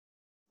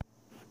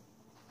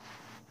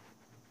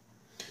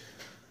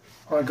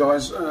Hi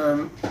guys,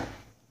 I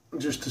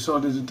just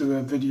decided to do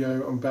a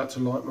video. I'm about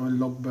to light my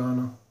log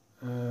burner,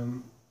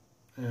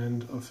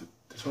 and I've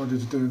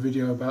decided to do a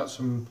video about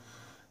some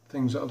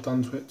things that I've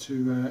done to it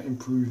to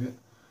improve it.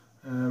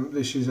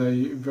 This is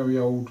a very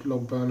old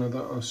log burner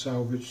that I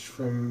salvaged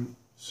from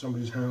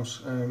somebody's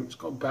house. It's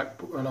got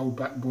an old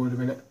back boiler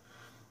in it.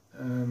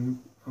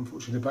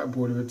 Unfortunately the back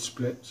boiler had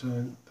split, so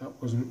that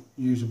wasn't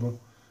usable.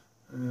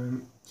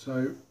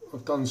 So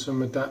I've done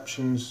some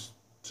adaptations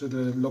to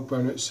the log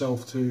burner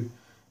itself to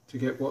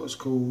get what's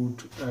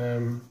called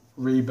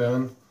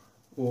reburn,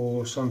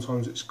 or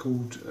sometimes it's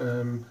called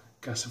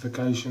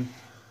gasification.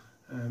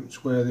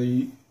 It's where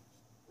the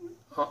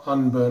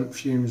unburnt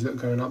fumes that are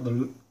going up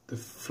the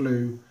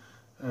flue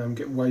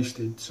get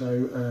wasted.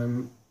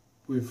 So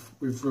with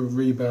a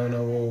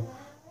reburner or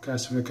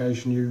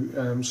gasification,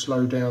 you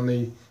slow down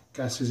the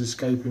gases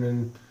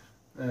escaping,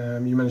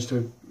 and you manage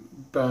to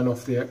burn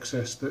off the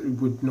excess that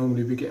would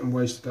normally be getting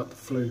wasted up the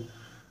flue.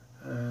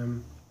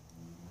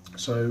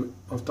 So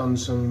I've done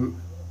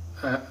some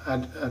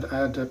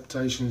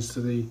adaptations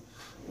to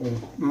or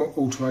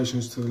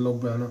alterations to the log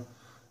burner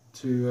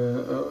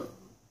to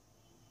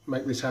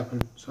make this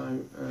happen. So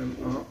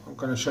I'm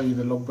going to show you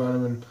the log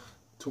burner and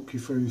talk you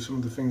through some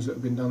of the things that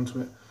have been done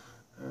to it.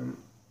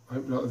 I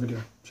hope you like the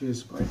video.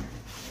 Cheers, bye.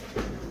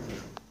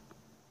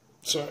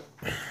 So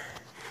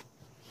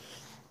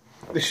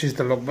this is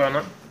the log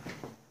burner.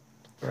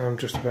 I'm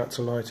just about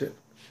to light it.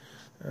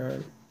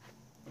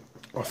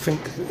 I think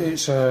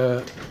it's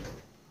a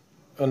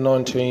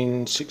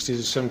 1960s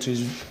or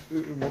 70s,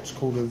 what's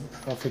called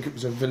I think it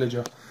was a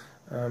Villager.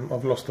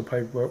 I've lost the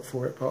paperwork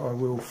for it, but I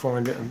will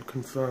find it and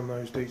confirm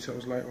those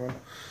details later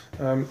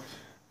on.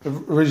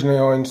 Originally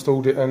I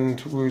installed it and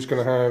we was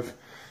going to have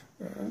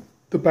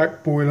the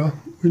back boiler,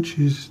 which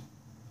is,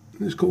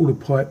 it's got all the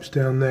pipes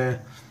down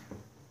there,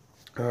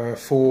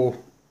 for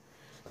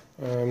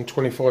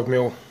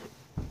 25mm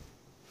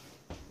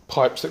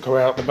pipes that go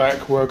out the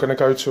back. We're going to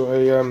go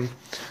to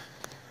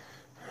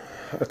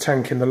a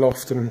tank in the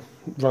loft and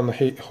run the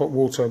hot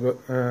water, but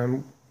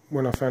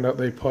when I found out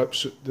the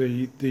pipes,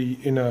 the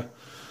inner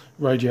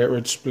radiator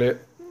had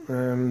split,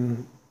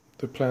 the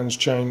plans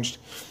changed.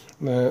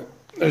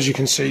 As you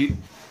can see,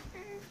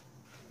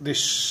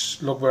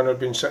 this log burner had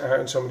been set out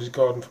in somebody's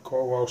garden for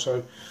quite a while,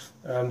 so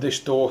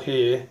this door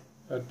here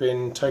had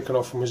been taken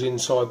off and was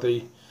inside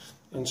the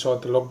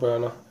log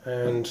burner,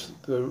 and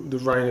the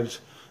rain had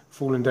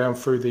fallen down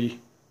through the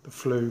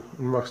flue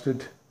and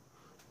rusted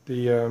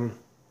the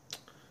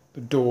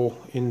door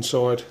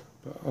inside,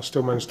 but I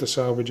still managed to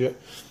salvage it.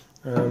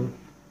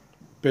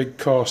 Big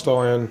cast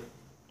iron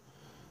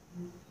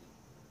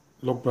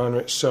log burner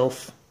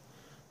itself,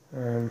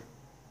 some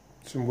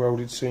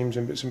welded seams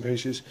and bits and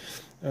pieces.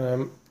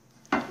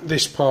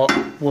 This part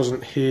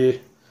wasn't here.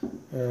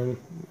 I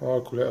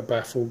call it a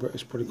baffle, but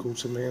it's probably called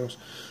something else.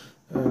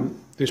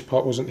 This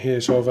part wasn't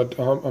here, so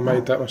I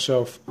made that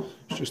myself.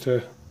 It's just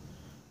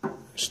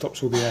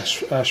stops all the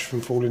ash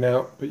from falling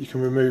out, but you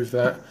can remove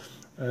that,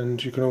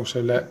 and you can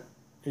also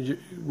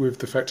with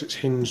the fact it's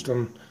hinged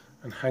on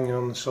and hanging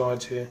on the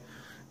sides here,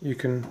 you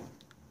can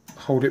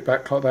hold it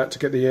back like that to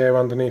get the air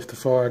underneath the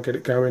fire, get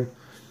it going.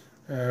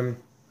 The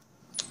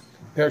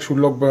actual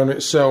log burner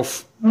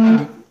itself,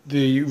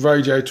 the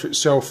radiator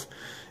itself,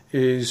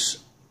 is,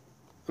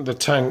 the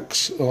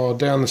tanks are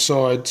down the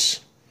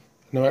sides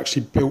and they're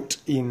actually built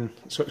in,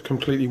 so it's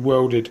completely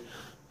welded.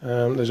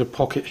 There's a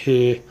pocket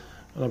here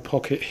and a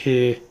pocket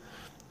here,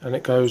 and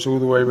it goes all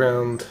the way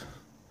around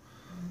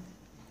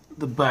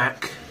the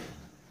back.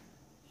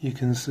 You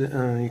can see,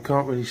 you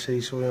can't really see,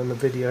 sorry, on the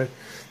video,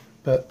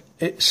 but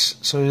it's,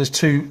 so there's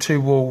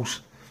two walls,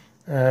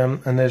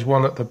 and there's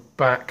one at the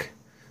back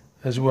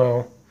as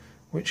well,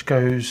 which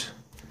goes,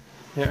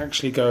 it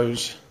actually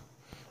goes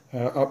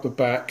up the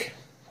back.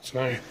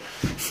 So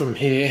from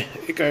here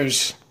it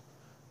goes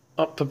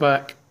up the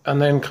back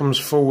and then comes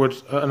forward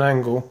at an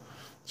angle,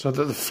 so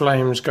that the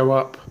flames go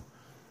up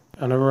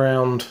and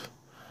around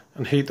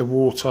and heat the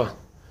water,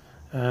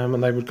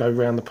 and they would go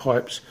around the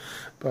pipes,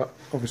 but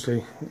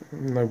obviously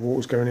no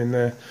water's going in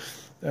there.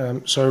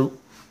 So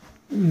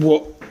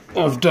what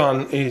I've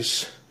done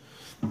is,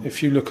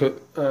 if you look at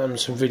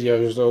some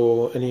videos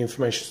or any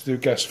information to do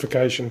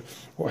gasification,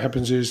 what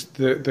happens is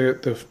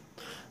the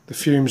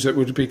fumes that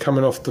would be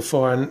coming off the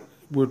fire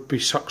would be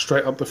sucked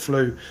straight up the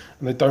flue,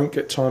 and they don't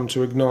get time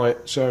to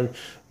ignite. So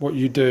what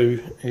you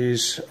do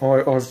is,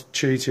 I've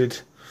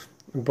cheated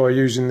by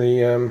using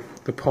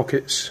the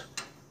pockets,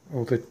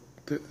 or the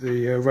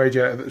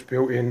radiator that's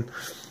built in.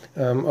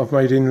 I've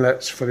made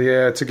inlets for the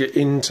air to get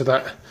into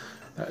that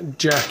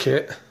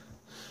jacket,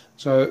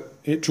 so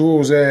it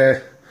draws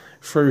air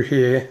through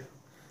here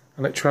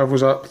and it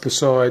travels up the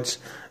sides,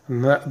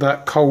 and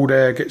that cold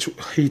air gets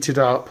heated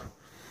up,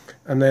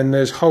 and then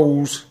there's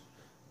holes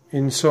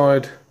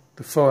inside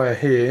the fire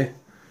here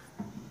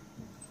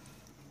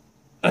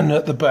and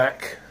at the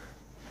back.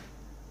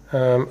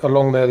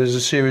 Along there's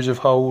a series of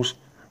holes,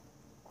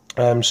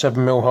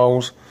 7mm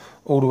holes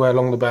all the way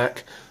along the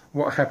back.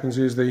 What happens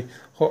is the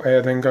hot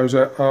air then goes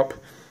up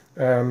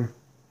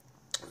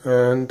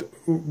and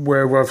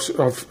where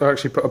I've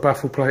actually put a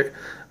baffle plate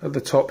at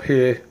the top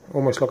here,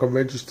 almost like a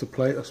register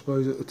plate I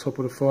suppose, at the top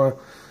of the fire,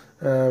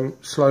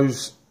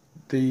 slows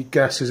the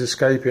gases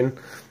escaping.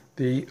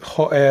 The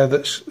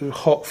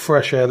hot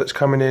fresh air that's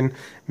coming in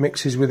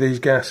mixes with these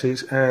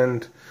gases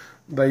and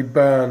they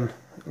burn,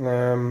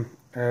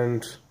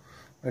 and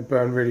they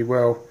burn really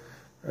well,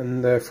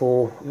 and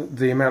therefore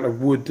the amount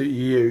of wood that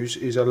you use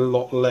is a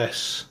lot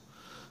less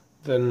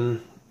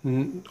than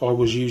I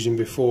was using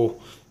before,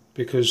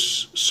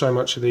 because so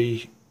much of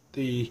the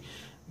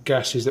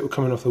gases that were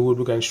coming off the wood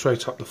were going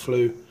straight up the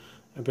flue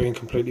and being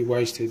completely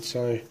wasted.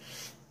 So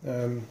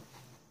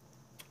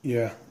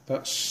yeah,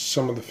 that's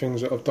some of the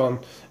things that I've done.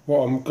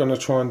 What I'm going to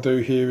try and do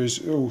here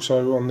is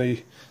also on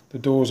the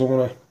doors,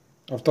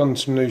 I've done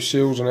some new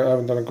seals on it. I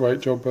haven't done a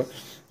great job, but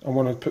I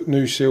want to put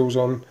new seals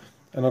on,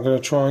 and I'm going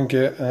to try and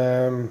get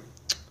an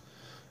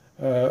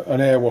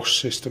air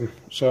wash system.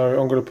 So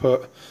I'm going to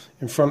put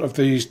in front of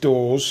these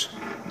doors,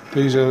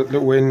 these are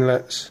little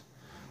inlets,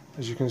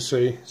 as you can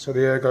see, so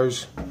the air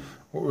goes,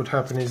 what would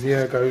happen is the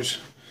air goes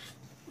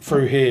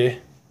through here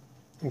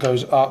and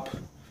goes up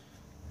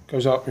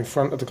in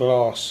front of the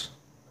glass,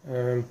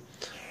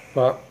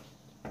 but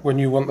when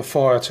you want the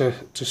fire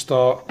to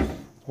start,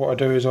 what I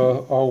do is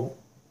I'll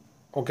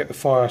get the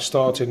fire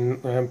started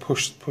and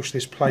push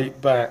this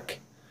plate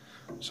back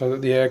so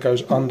that the air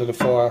goes under the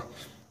fire,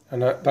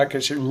 and that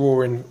gets it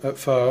roaring at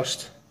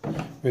first.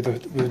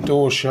 With the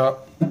door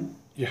shut,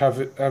 you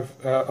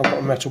I've got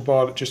a metal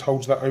bar that just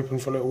holds that open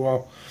for a little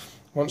while.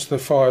 Once the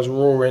fire's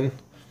roaring,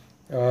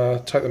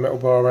 take the metal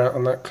bar out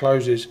and that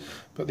closes,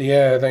 but the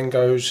air then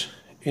goes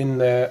in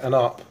there and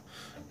up.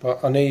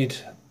 But I need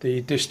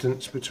the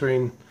distance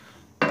between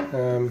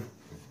the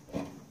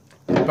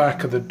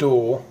back of the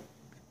door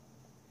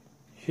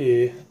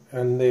here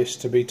and this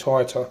to be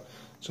tighter,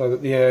 so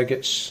that the air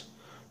gets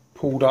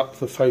pulled up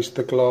the face of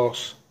the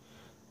glass,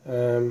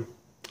 and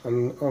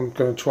I'm going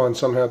to try and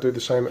somehow do the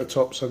same at the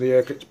top, so the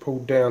air gets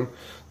pulled down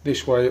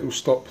this way. It will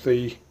stop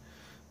the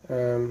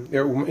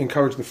it will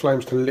encourage the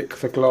flames to lick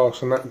the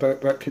glass, and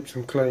that keeps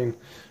them clean,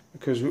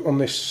 because on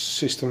this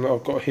system that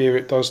I've got here,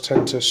 it does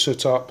tend to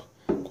soot up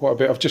quite a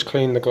bit. I've just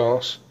cleaned the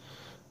glass.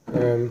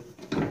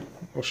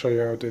 I'll show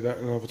you how I do that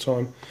another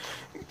time.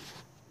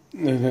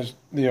 Then there's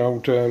the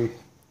old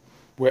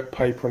wet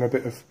paper and a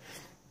bit of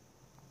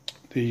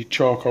the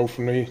charcoal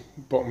from the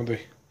bottom of the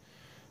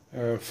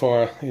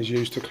fire is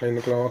used to clean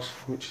the glass,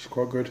 which is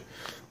quite good.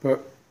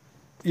 But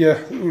yeah,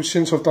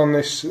 since I've done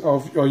this,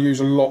 I use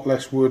a lot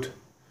less wood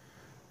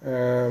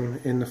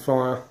in the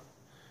fire,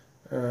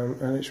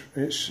 and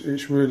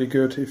it's really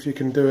good if you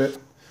can do it.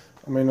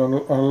 I mean, on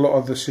a lot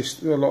of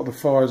the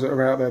fires that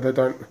are out there, they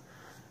don't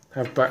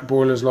have back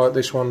boilers like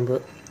this one,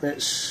 but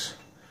it's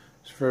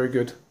very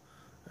good.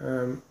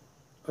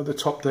 At the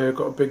top there, I've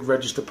got a big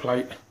register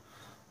plate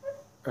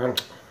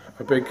and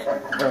a big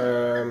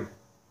I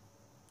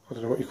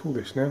don't know what you call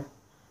this now.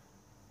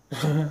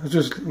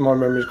 Just my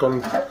memory's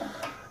gone.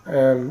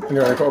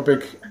 Anyway, I've got a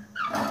big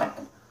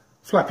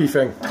flappy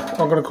thing.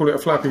 I'm going to call it a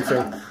flappy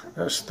thing.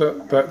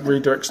 That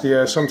redirects the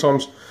air.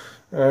 Sometimes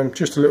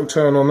just a little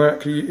turn on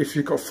that. If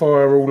you've got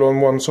fire all on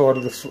one side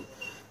of the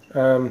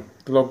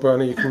log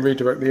burner, you can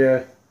redirect the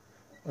air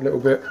a little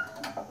bit,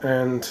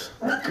 and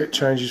it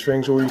changes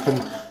things. Or you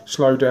can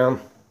slow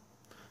down,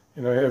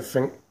 you know,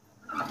 everything,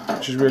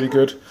 which is really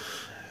good.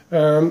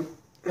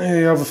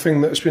 The other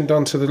thing that's been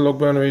done to the log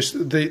burner is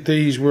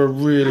these were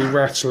really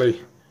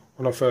rattly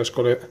when I first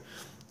got it,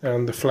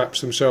 and the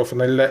flaps themselves,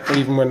 and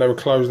even when they were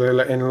closed, they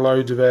let in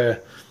loads of air,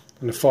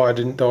 and the fire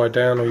didn't die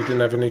down, or you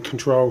didn't have any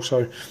control.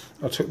 So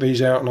I took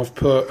these out, and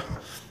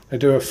they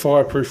do a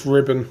fireproof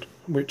ribbon,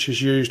 which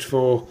is used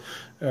for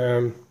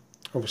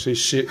obviously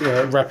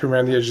wrapping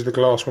around the edge of the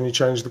glass when you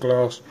change the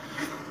glass.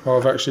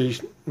 I've actually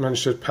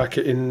managed to pack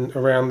it in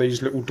around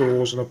these little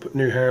doors, and I put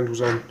new handles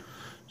on.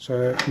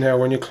 So now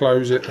when you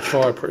close it, the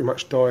fire pretty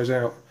much dies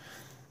out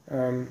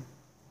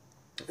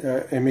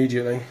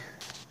immediately.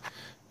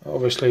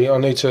 Obviously I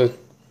need to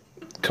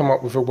come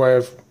up with a way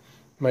of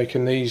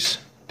making these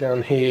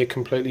down here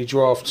completely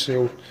draft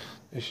sealed.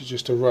 This is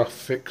just a rough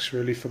fix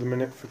really for the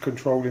minute, for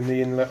controlling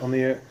the inlet on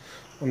the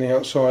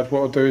outside.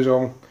 What I'll do is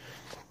I'm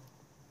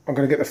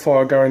going to get the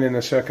fire going in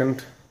a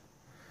second.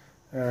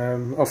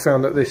 I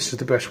found that this is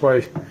the best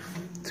way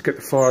to get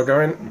the fire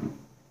going.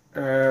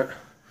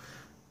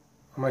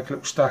 I'll make a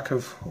little stack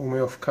of all my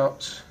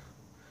offcuts,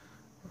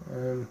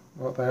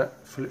 like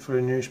that, fill it through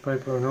a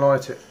newspaper and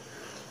light it.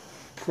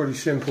 Pretty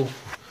simple.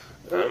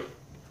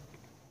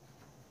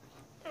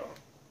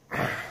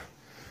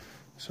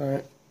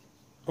 So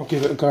I'll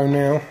give it a go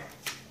now.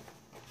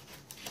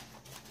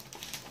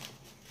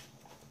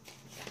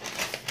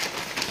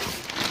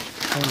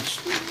 And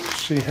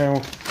see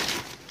how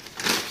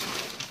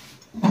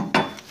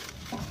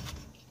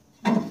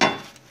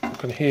I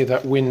can hear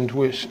that wind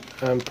was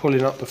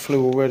pulling up the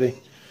flue already.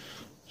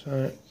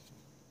 So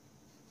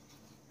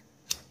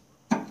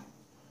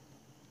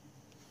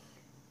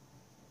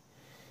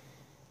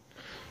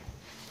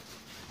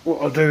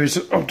what I'll do is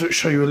I'll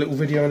show you a little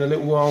video in a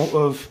little while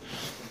of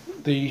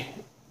the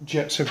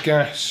jets of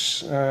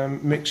gas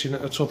mixing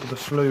at the top of the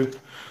flue,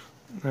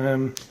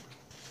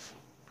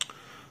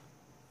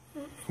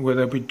 where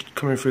they'll be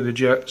coming through the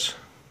jets.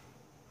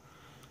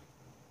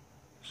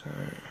 So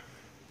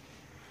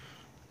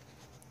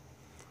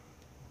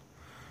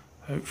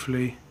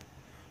hopefully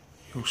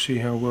you'll see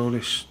how well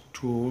this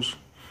draws.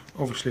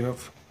 Obviously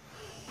I've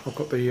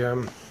got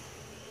the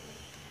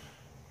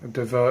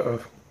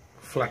diverter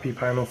flappy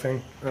panel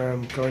thing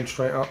going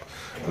straight up.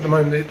 At the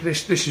moment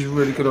this is a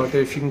really good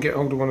idea if you can get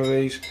hold of one of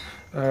these.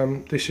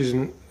 This is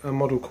a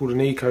model called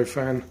an Eco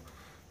Fan.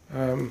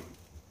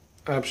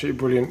 Absolutely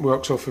brilliant,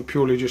 works off of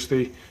purely just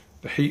the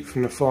heat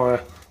from the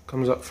fire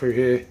comes up through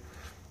here,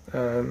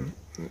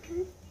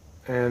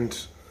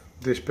 and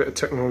this bit of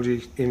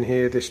technology in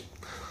here, this,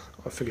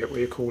 I forget what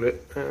you call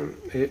it,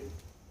 it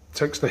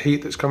takes the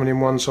heat that's coming in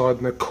one side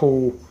and the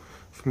cool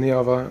from the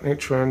other, and it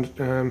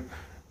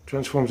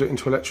transforms it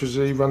into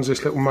electricity, runs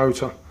this little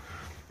motor,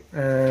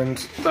 and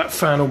that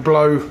fan will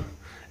blow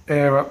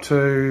air up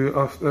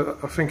to,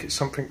 I think it's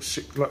something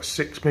like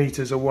 6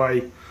 meters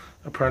away.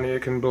 Apparently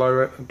it can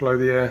blow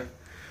the air,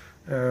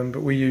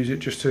 but we use it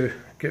just to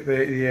get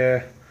the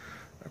air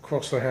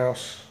across the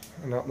house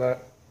and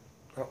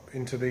up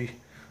into the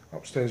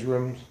upstairs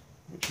rooms,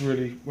 which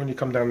really, when you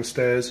come down the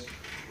stairs,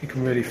 you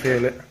can really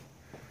feel it,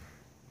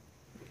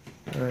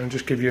 and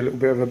just give you a little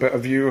bit of a better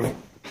view of.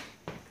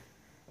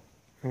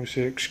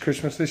 Obviously it's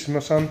Christmas. This is my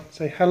son.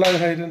 Say hello,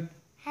 Hayden.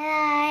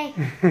 Hello.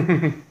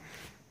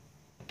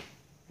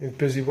 He's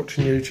busy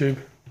watching YouTube.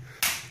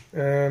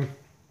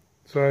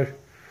 So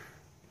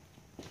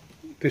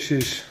this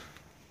is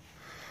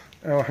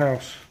our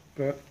house,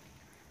 but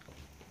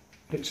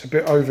it's a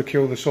bit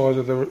overkill, the size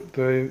of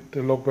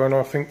the log burner.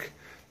 I think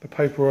the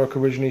paperwork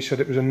originally said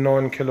it was a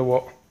 9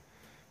 kilowatt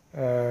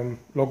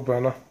log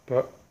burner,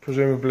 but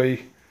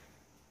presumably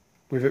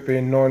with it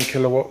being 9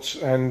 kilowatts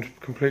and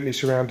completely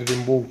surrounded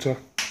in water,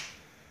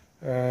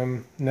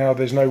 now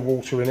there's no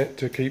water in it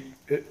to keep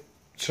it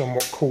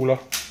somewhat cooler.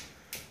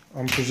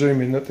 I'm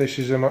presuming that this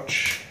is a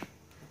much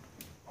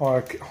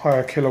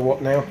higher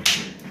kilowatt now.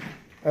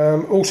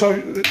 Also,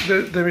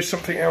 there is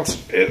something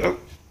else.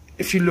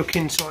 If you look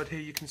inside here,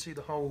 you can see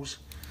the holes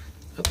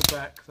at the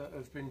back that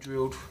have been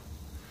drilled.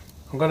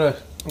 I'm gonna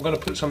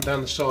put some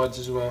down the sides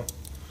as well.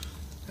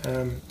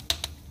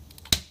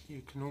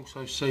 You can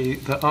also see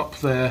that up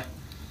there,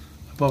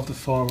 above the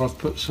fire, I've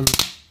put some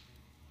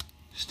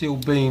steel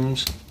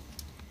beams,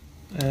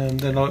 and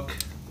they're like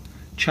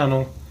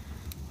channel.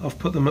 I've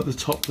put them at the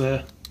top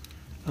there,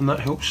 and that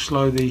helps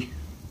slow the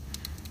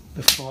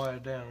fire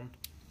down,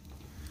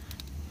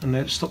 and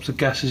it stops the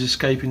gases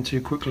escaping too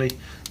quickly.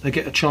 They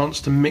get a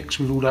chance to mix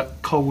with all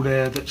that cold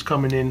air that's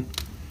coming in,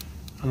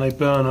 and they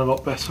burn a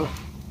lot better.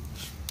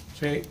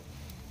 See,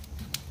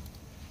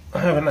 I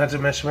haven't had to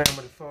mess around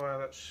with the fire.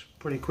 That's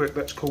pretty quick.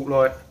 That's caught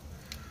light,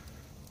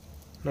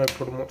 no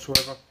problem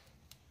whatsoever.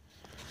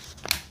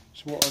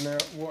 So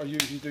what I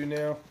usually do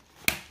now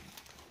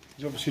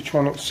is obviously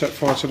try not to set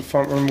fire to the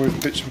front room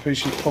with bits and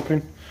pieces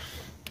popping.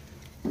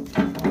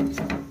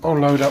 I'll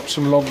load up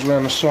some logs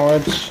around the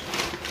sides.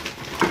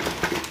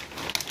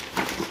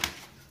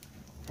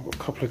 I've got a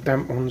couple of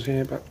damp ones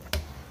here, but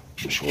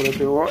I'm sure they'll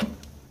be alright.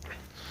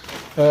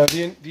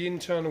 The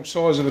internal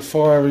size of the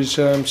fire is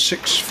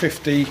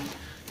 650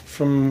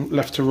 from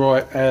left to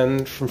right,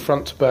 and from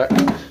front to back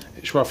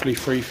it's roughly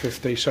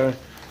 350, so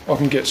I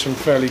can get some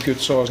fairly good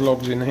sized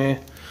logs in here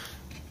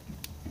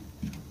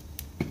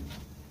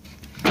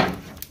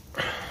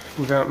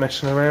without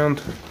messing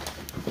around.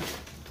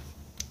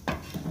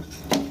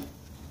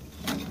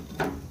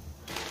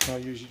 I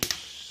usually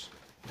just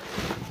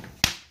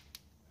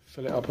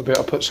fill it up a bit.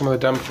 I'll put some of the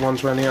damper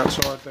ones around the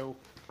outside, they'll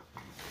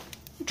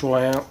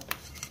dry out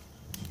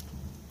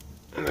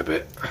in a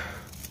bit.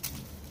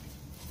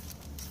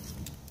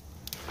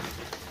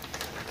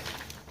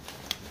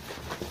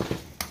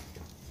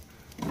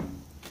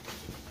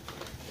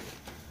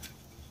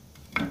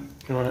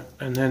 Right,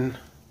 and then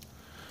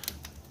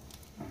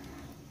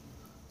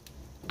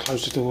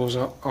close the doors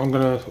up. I'm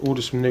going to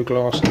order some new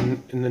glass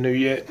in the new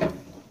year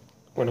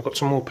when I've got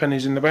some more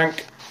pennies in the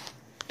bank.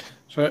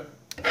 So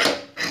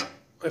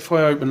if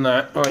I open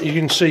that, right, you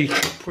can see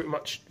pretty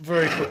much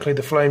very quickly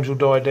the flames will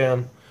die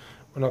down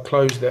when I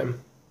close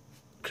them,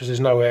 because there's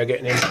no air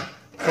getting in.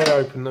 If I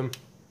open them,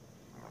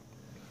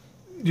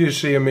 you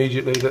see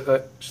immediately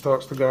that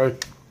starts to go,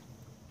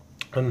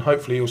 and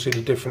hopefully you'll see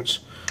the difference.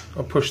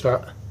 I'll push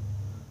that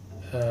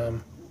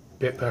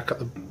bit back at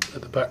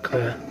the back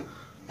there.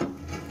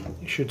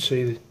 You should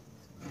see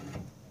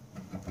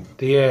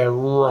the air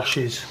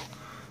rushes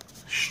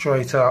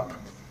straight up.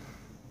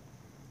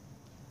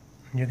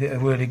 You get a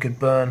really good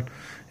burn.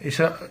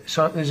 I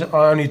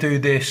only do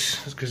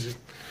this because,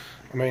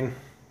 I mean,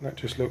 that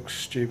just looks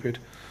stupid.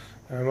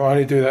 I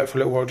only do that for a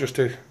little while just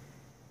to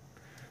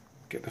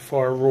get the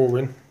fire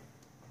roaring,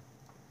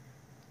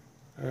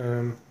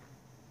 and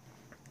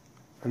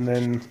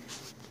then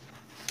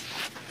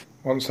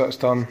once that's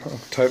done, I'll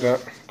take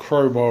that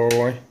crowbar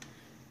away,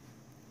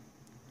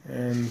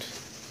 and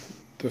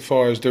the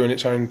fire's doing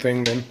its own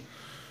thing then.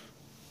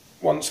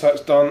 Once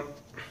that's done,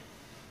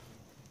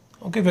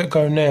 I'll give it a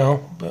go now,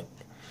 but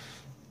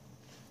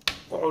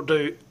what I'll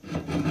do,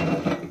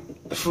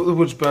 the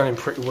wood's burning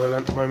pretty well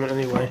at the moment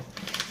anyway,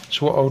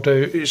 so what I'll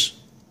do is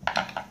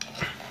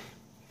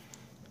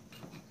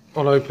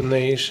I'll open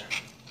these.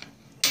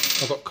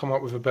 I've got to come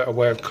up with a better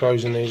way of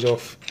closing these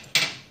off.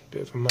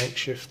 Bit of a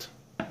makeshift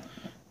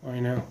way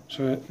now.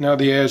 So now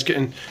the air's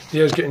getting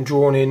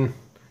drawn in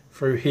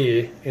through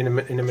here in a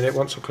minute.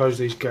 Once I close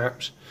these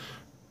gaps,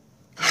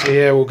 the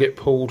air will get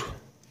pulled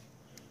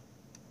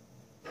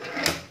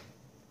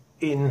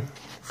in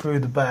through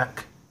the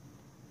back,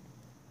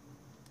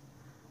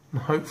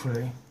 and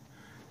hopefully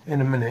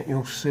in a minute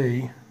you'll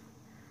see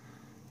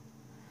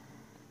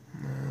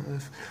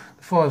the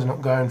fire's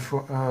not going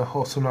for,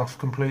 hot enough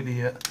completely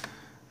yet.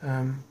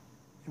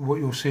 What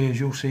you'll see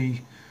is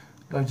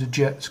loads of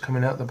jets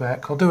coming out the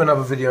back. I'll do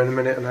another video in a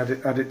minute and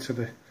add it to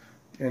the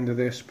end of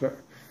this, but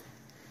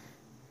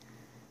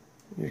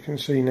you can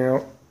see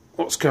now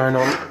what's going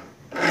on.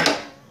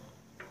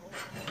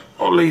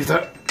 I'll leave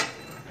that,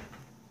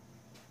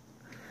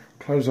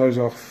 close those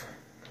off,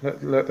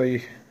 let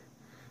the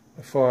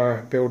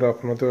fire build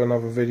up, and I'll do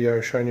another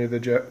video showing you the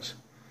jets,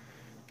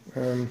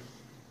 and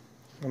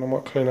I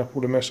might clean up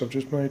all the mess I've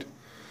just made.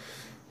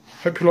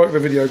 Hope you like the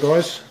video,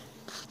 guys.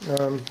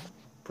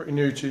 Pretty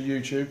new to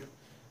YouTube.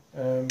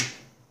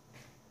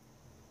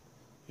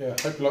 Yeah,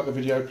 hope you like the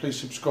video. Please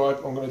subscribe.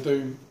 I'm going to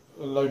do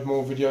a load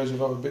more videos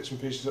of other bits and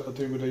pieces that I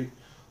do with the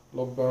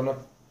log burner.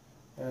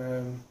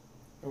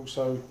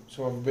 Also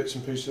some other bits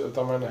and pieces that I've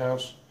done around the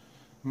house.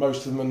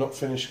 Most of them are not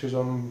finished because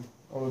I'm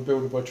a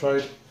builder by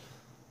trade.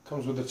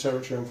 Comes with the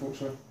territory,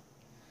 unfortunately.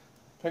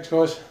 Thanks,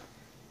 guys.